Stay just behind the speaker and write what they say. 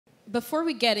before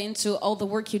we get into all the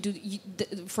work you do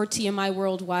for TMI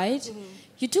Worldwide,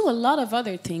 you do a lot of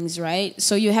other things, right?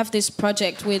 So you have this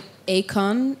project with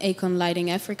Akon Lightning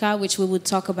Africa, which we would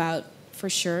talk about for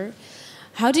sure.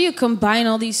 How do you combine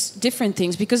all these different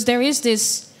things? Because there is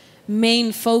this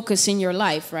main focus in your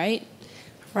life, right?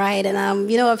 Right, and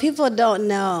you know what people don't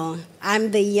know,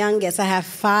 I'm the youngest. I have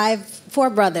four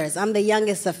brothers. I'm the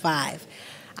youngest of five.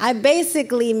 I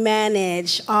basically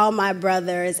manage all my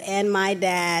brothers and my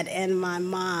dad and my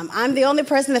mom. I'm the only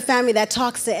person in the family that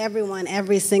talks to everyone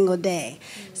every single day.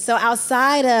 So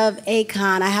outside of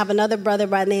Akon, I have another brother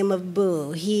by the name of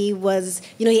Boo. He was,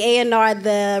 you know, he A&R'd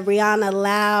the Rihanna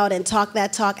Loud and Talk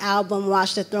That Talk album,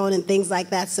 Watch the Throne and things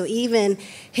like that. So even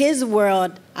his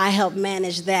world, I help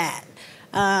manage that.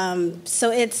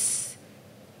 So it's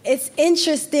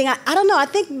interesting. I don't know. I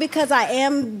think because I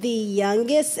am the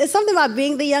youngest, it's something about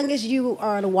being the youngest. You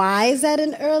are wise at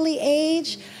an early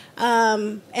age.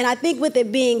 And I think with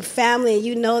it being family,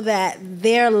 you know that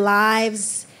their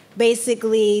lives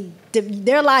basically,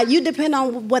 you depend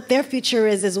on what their future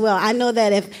is as well. I know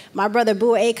that if my brother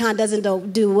Boo or Akon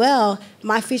doesn't do well,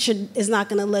 my future is not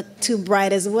going to look too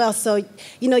bright as well. So,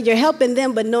 you know, you're helping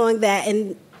them, but knowing that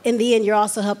in the end, you're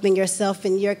also helping yourself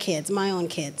and your kids, my own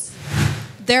kids.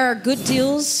 There are good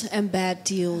deals and bad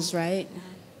deals, right?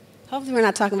 Hopefully we're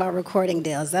not talking about recording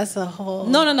deals. That's a whole...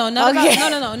 No,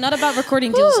 not about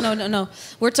recording deals. No.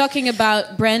 We're talking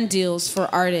about brand deals for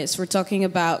artists. We're talking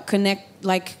about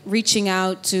reaching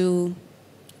out to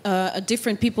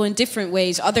different people in different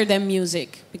ways other than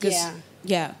music. Because,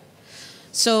 yeah.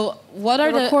 So what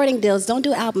are the... recording deals, don't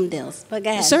do album deals. But go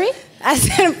ahead. Sorry? I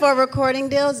said for recording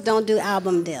deals, don't do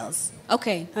album deals.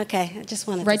 Okay. Okay, I just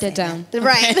wanted write to that down.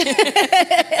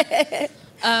 Right.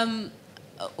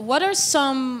 What are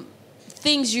some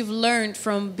things you've learned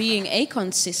from being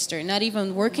Akon's sister? Not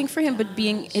even working for him, but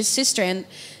being his sister and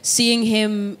seeing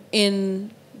him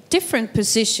in different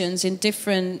positions, in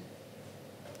different,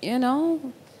 you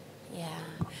know? Yeah.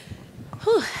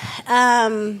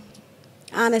 Whew.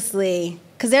 Honestly,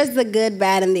 because there's the good,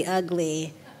 bad, and the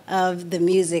ugly of the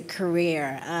music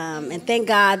career. And thank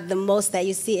God the most that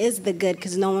you see is the good,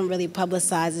 because no one really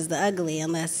publicizes the ugly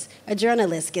unless a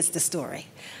journalist gets the story,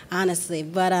 honestly.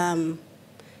 But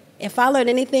if I learned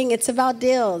anything, it's about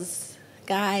deals,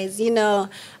 guys. You know,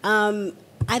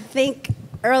 I think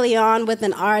early on with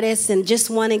an artist and just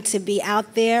wanting to be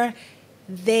out there,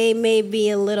 they may be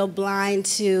a little blind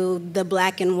to the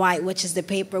black and white, which is the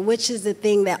paper, which is the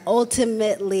thing that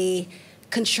ultimately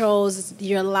controls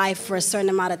your life for a certain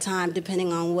amount of time,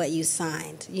 depending on what you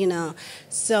signed, you know.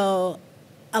 So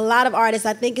a lot of artists,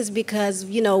 I think, is because,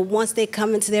 you know, once they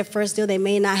come into their first deal, they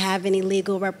may not have any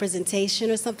legal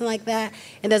representation or something like that.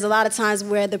 And there's a lot of times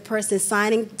where the person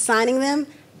signing them,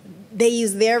 they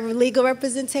use their legal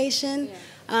representation,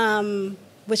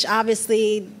 which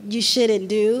obviously you shouldn't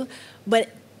do. But,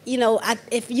 you know,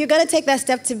 if you're going to take that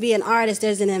step to be an artist,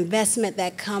 there's an investment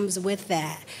that comes with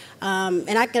that. And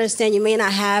I can understand you may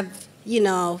not have, you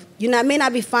know, may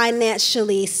not be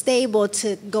financially stable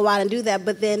to go out and do that,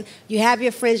 but then you have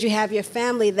your friends, you have your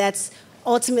family, that's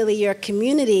ultimately your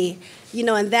community, you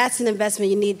know, and that's an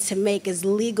investment you need to make is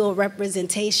legal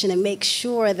representation and make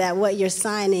sure that what you're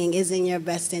signing is in your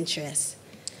best interest.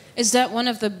 Is that one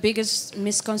of the biggest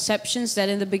misconceptions, that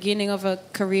in the beginning of a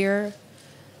career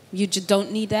you just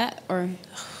don't need that? Or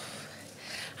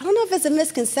I don't know if it's a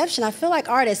misconception. I feel like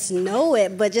artists know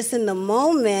it, but just in the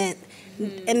moment,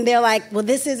 and they're like, well,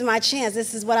 this is my chance.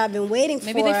 This is what I've been waiting for.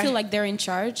 Maybe they feel like they're in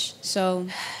charge, so...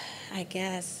 I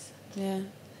guess. Yeah.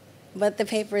 But the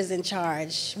paper is in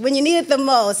charge. When you need it the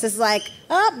most, it's like,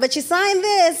 oh, but you signed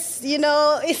this, you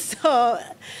know? So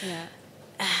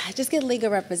just get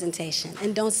legal representation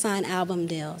and don't sign album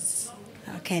deals.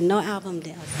 Okay, no album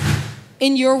deals.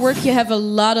 In your work, you have a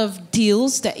lot of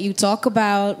deals that you talk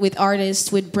about with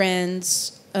artists, with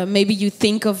brands. Maybe you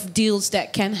think of deals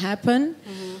that can happen.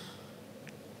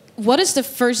 What is the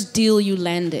first deal you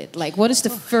landed? Like, what is the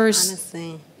first...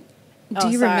 Honestly. Do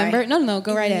you remember? No,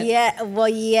 go right ahead. Yeah, well,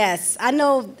 yes. I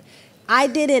know I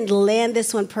didn't land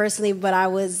this one personally, but I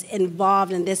was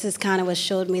involved, and this is kind of what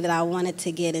showed me that I wanted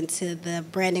to get into the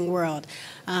branding world.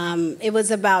 It was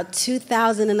about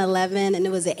 2011, and it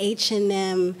was an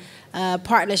H&M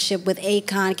partnership with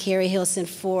Akon, Carrie Hilson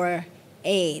for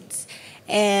AIDS.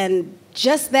 And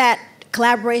just that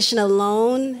collaboration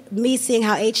alone, me seeing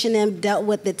how H&M dealt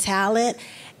with the talent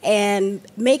and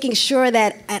making sure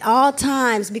that at all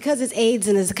times, because it's AIDS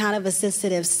and it's kind of a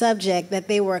sensitive subject, that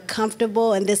they were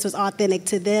comfortable and this was authentic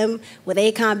to them, with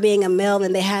Akon being a male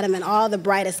and they had him in all the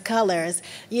brightest colors,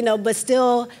 but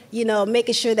still,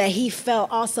 making sure that he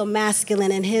felt also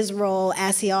masculine in his role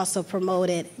as he also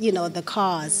promoted, the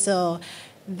cause. So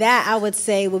that, I would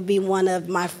say, would be one of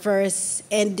my first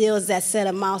and deals that set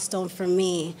a milestone for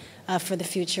me for the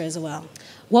future as well.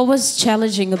 What was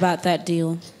challenging about that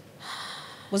deal?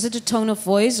 Was it the tone of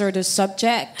voice or the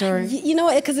subject? Or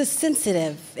because it's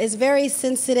sensitive. It's very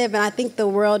sensitive, and I think the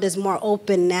world is more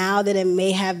open now than it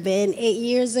may have been 8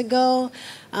 years ago.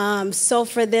 So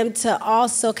for them to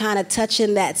also kind of touch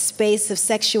in that space of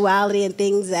sexuality and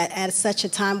things at such a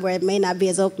time where it may not be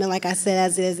as open, like I said,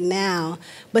 as it is now,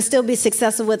 but still be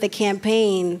successful with the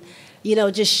campaign,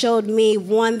 just showed me,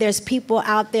 one, there's people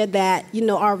out there that,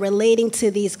 are relating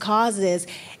to these causes.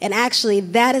 And actually,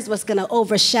 that is what's going to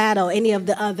overshadow any of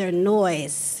the other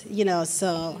noise,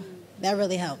 so that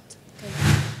really helped.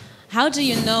 How do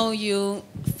you know you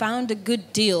found a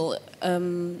good deal?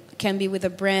 Can be with a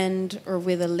brand or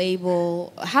with a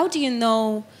label. How do you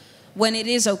know when it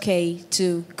is okay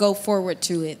to go forward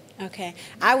to it? Okay.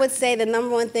 I would say the number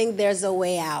one thing, there's a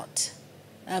way out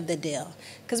of the deal.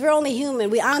 Because we're only human.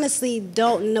 We honestly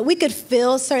don't know. We could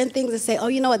feel certain things and say, oh,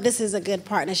 you know what, this is a good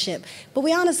partnership. But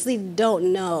we honestly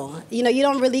don't know.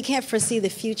 You can't foresee the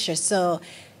future. So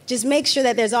just make sure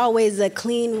that there's always a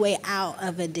clean way out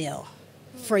of a deal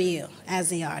for you as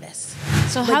the artist.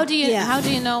 So how do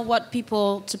you know what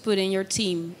people to put in your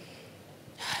team?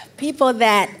 People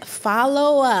that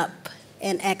follow up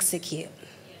and execute.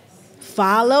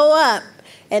 Follow up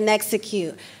and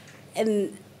execute.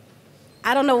 And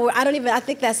I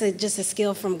think that's just a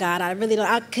skill from God. I really don't,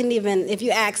 I couldn't even, if you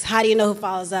ask, how do you know who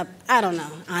follows up? I don't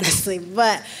know, honestly.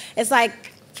 But it's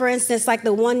like, for instance, like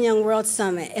the One Young World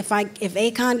Summit. If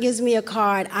Akon gives me a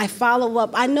card, I follow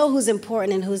up. I know who's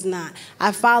important and who's not.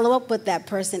 I follow up with that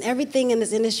person. Everything in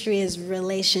this industry is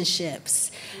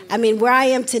relationships. I mean, where I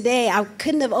am today, I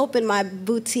couldn't have opened my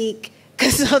boutique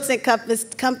consulting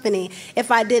company if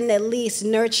I didn't at least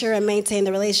nurture and maintain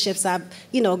the relationships I've,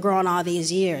 grown all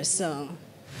these years. So,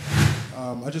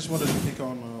 I just wanted to pick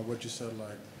on what you said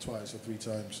like twice or three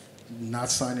times, not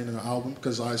signing an album,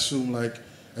 because I assume like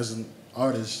as an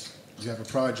artist you have a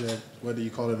project, whether you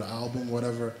call it an album,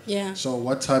 whatever. Yeah. So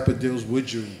what type of deals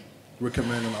would you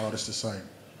recommend an artist to sign?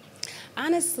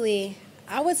 Honestly,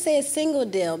 I would say a single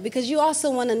deal, because you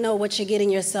also want to know what you're getting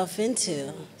yourself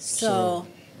into. So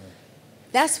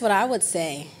that's what I would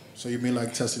say. So you mean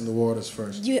like testing the waters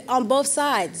first? On both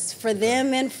sides, for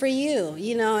them and for you,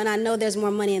 and I know there's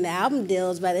more money in the album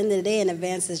deals, but at the end of the day, an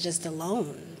advance is just a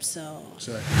loan, so.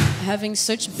 Exactly. Having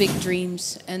such big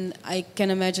dreams, and I can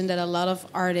imagine that a lot of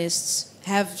artists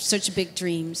have such big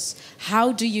dreams.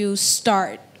 How do you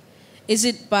start? Is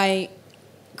it by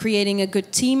creating a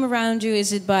good team around you?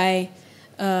 Is it by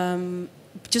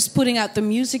just putting out the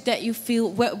music that you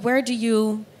feel? Where do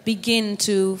you begin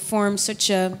to form such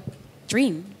a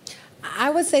dream?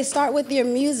 I would say start with your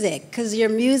music, because your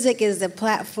music is the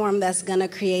platform that's going to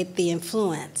create the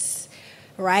influence,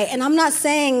 right? And I'm not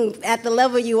saying at the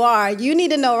level you are, you need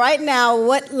to know right now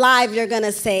what live you're going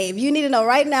to save. You need to know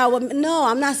right now no,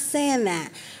 I'm not saying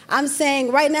that. I'm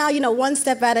saying right now, one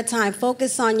step at a time,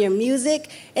 focus on your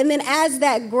music. And then as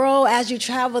that grow, as you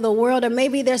travel the world, or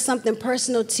maybe there's something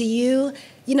personal to you,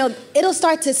 it'll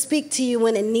start to speak to you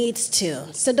when it needs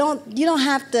to. So you don't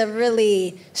have to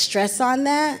really stress on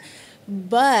that.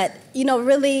 But,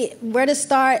 really where to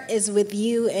start is with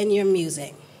you and your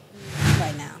music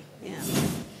right now. Yeah.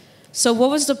 So what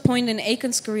was the point in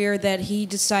Akon's career that he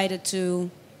decided to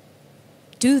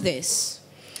do this?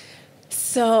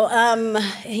 So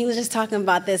he was just talking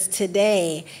about this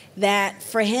today, that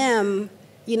for him,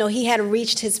 he had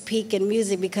reached his peak in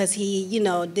music because he,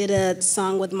 did a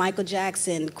song with Michael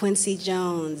Jackson, Quincy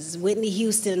Jones, Whitney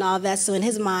Houston, and all that. So in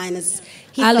his mind,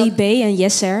 Ali Bay and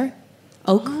Yes Sir.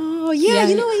 Oak. Oh, yeah,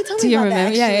 you know what he told me about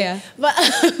that, actually. But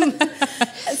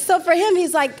so for him,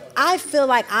 he's like, I feel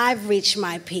like I've reached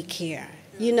my peak here.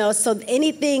 So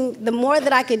the more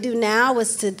that I could do now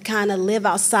was to kind of live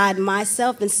outside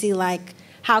myself and see, like,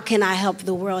 how can I help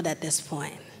the world at this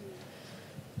point?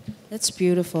 That's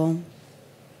beautiful.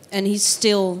 And he's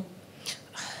still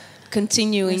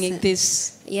continuing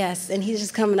this. Yes, and he's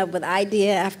just coming up with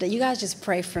idea after. You guys just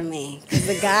pray for me, because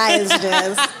the guy is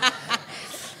just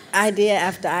idea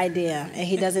after idea, and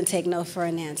he doesn't take no for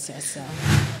an answer. So,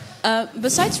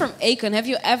 besides from Akon, have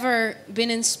you ever been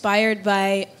inspired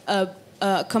by a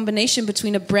combination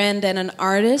between a brand and an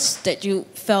artist that you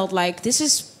felt like this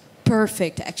is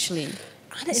perfect, actually?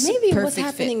 Maybe what's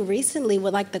happening recently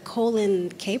with like the Colin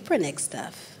Kaepernick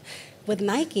stuff with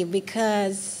Nike,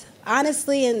 because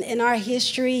honestly, in our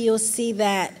history, you'll see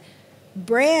that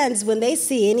brands, when they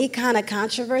see any kind of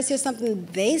controversy or something,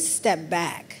 they step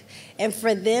back. And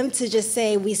for them to just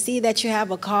say, we see that you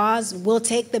have a cause, we'll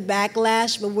take the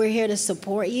backlash, but we're here to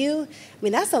support you. I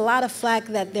mean, that's a lot of flack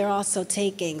that they're also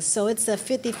taking. So it's a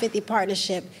 50-50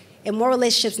 partnership, and more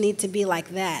relationships need to be like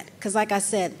that. Because like I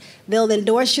said, they'll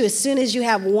endorse you as soon as you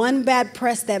have one bad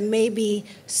press that may be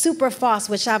super false,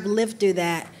 which I've lived through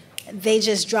that. They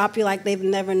just drop you like they've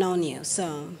never known you.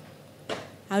 So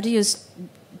how do you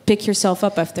pick yourself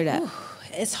up after that? Ooh.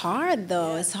 It's hard,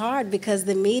 though. It's hard because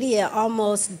the media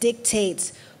almost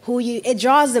dictates who you, it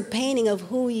draws the painting of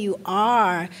who you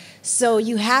are. So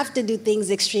you have to do things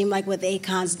extreme like what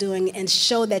Akon's doing and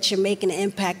show that you're making an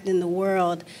impact in the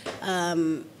world,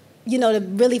 you know, to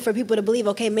really for people to believe,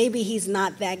 okay, maybe he's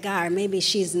not that guy or maybe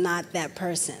she's not that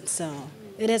person. So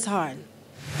it is hard.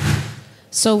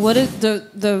 So what is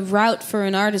the route for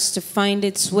an artist to find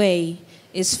its way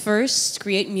is first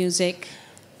create music,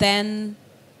 then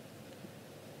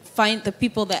find the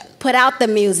people that put out the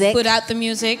music. Put out the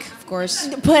music, of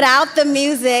course. Put out the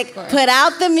music. Put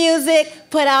out the music.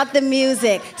 Put out the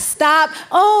music. Stop.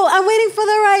 Oh, I'm waiting for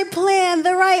the right plan,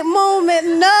 the right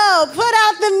moment. No, put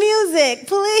out the music,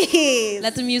 please.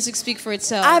 Let the music speak for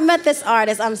itself. I met this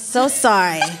artist. I'm so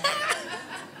sorry.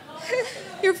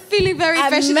 You're feeling very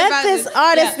passionate about I met this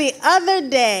artist the other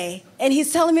day, and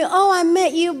he's telling me, oh, I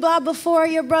met you, blah, before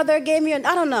your brother gave me, I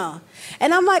don't know.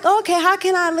 And I'm like, okay, how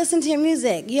can I listen to your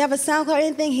music? You have a SoundCloud or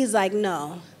anything? He's like,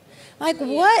 no. Like,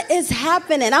 what is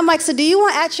happening? I'm like, so do you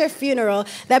want at your funeral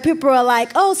that people are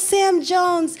like, oh, Sam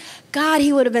Jones, God,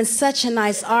 he would have been such a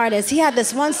nice artist. He had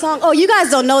this one song. Oh, you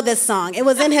guys don't know this song. It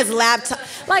was in his laptop.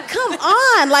 Like, come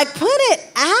on. Like, put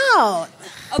it out.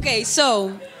 Okay, so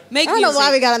make music. I don't know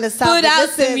why we got on this topic. Put out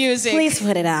the music. Please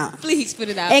put it out. Please put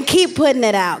it out. And keep putting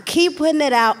it out. Keep putting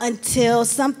it out until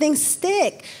something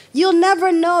sticks. You'll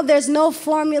never know. There's no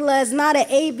formula. It's not an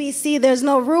ABC. There's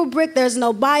no rubric. There's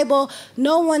no Bible.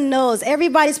 No one knows.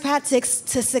 Everybody's path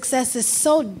to success is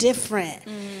so different.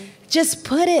 Just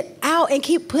put it out and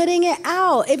keep putting it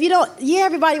out. If you don't,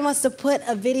 everybody wants to put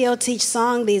a video to each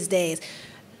song these days.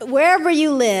 Wherever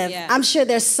you live, I'm sure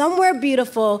there's somewhere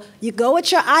beautiful. You go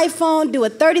with your iPhone, do a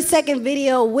 30-second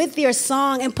video with your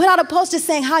song, and put out a post just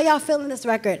saying how y'all feeling this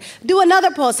record. Do another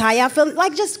post, how y'all feeling.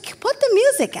 Like, just put the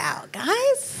music out,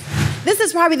 guys. This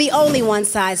is probably the only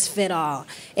one-size-fit-all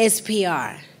is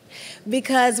PR.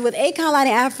 Because with Akon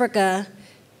Lightning Africa,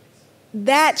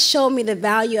 that showed me the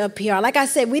value of PR. Like I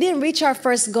said, we didn't reach our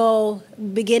first goal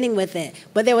beginning with it,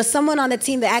 but there was someone on the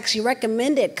team that actually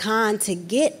recommended Kon to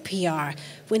get PR.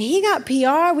 When he got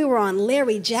PR, we were on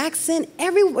Larry Jackson,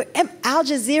 everywhere, Al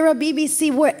Jazeera,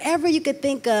 BBC, wherever you could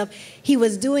think of, he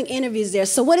was doing interviews there.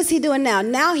 So what is he doing now?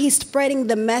 Now he's spreading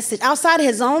the message outside of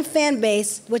his own fan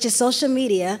base, which is social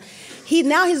media.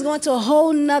 Now he's going to a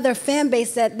whole nother fan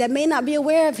base that may not be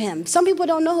aware of him. Some people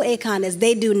don't know who Akon is.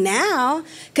 They do now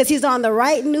because he's on the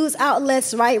right news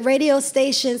outlets, right radio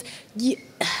stations.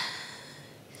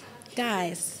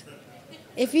 Guys,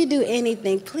 if you do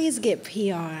anything, please get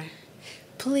PR.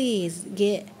 Please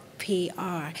get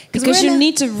PR. Because you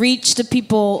need to reach the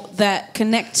people that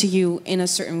connect to you in a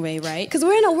certain way, right? Because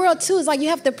we're in a world, too. It's like you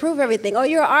have to prove everything. Oh,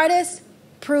 you're an artist?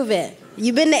 Prove it.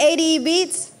 You been to ADE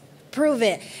Beats? Prove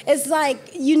it. It's like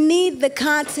you need the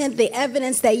content, the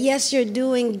evidence that, yes, you're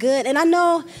doing good. And I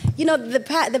know, you know, the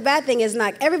bad thing is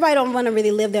not, everybody don't want to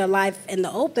really live their life in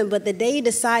the open, but the day you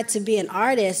decide to be an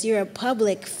artist, you're a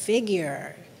public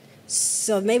figure.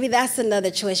 So maybe that's another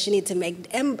choice you need to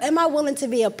make. Am I willing to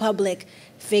be a public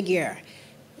figure?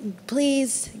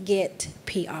 Please get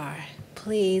PR.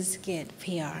 Please get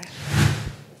PR.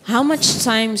 How much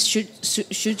time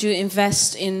should you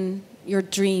invest in your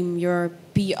dream, your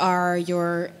PR,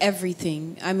 your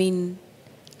everything? I mean,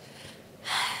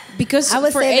 because I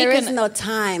would say there Akon, is no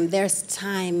time. There's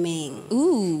timing.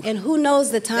 Ooh. And who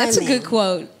knows the timing? That's a good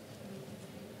quote.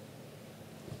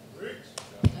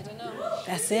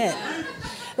 That's it.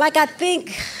 Like, I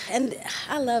think, and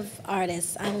I love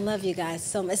artists. I love you guys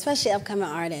so much, especially upcoming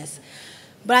artists.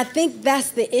 But I think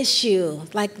that's the issue.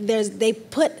 Like, they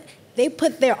put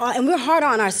their, and we're harder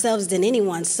on ourselves than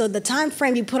anyone. So the time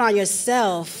frame you put on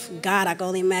yourself, God, I can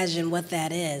only imagine what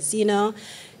that is, you know?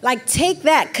 Like, take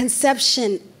that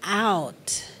conception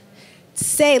out.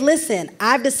 Say, listen,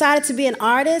 I've decided to be an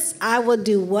artist. I will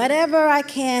do whatever I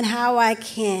can, how I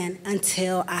can,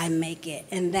 until I make it.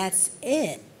 And that's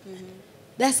it.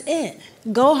 That's it.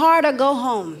 Go hard or go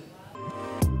home.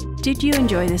 Did you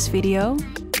enjoy this video?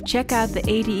 Check out the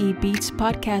ADE Beats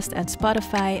podcast at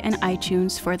Spotify and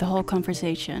iTunes for the whole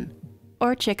conversation.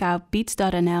 Or check out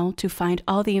beats.nl to find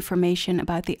all the information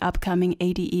about the upcoming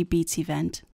ADE Beats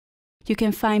event. You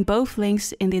can find both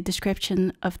links in the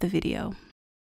description of the video.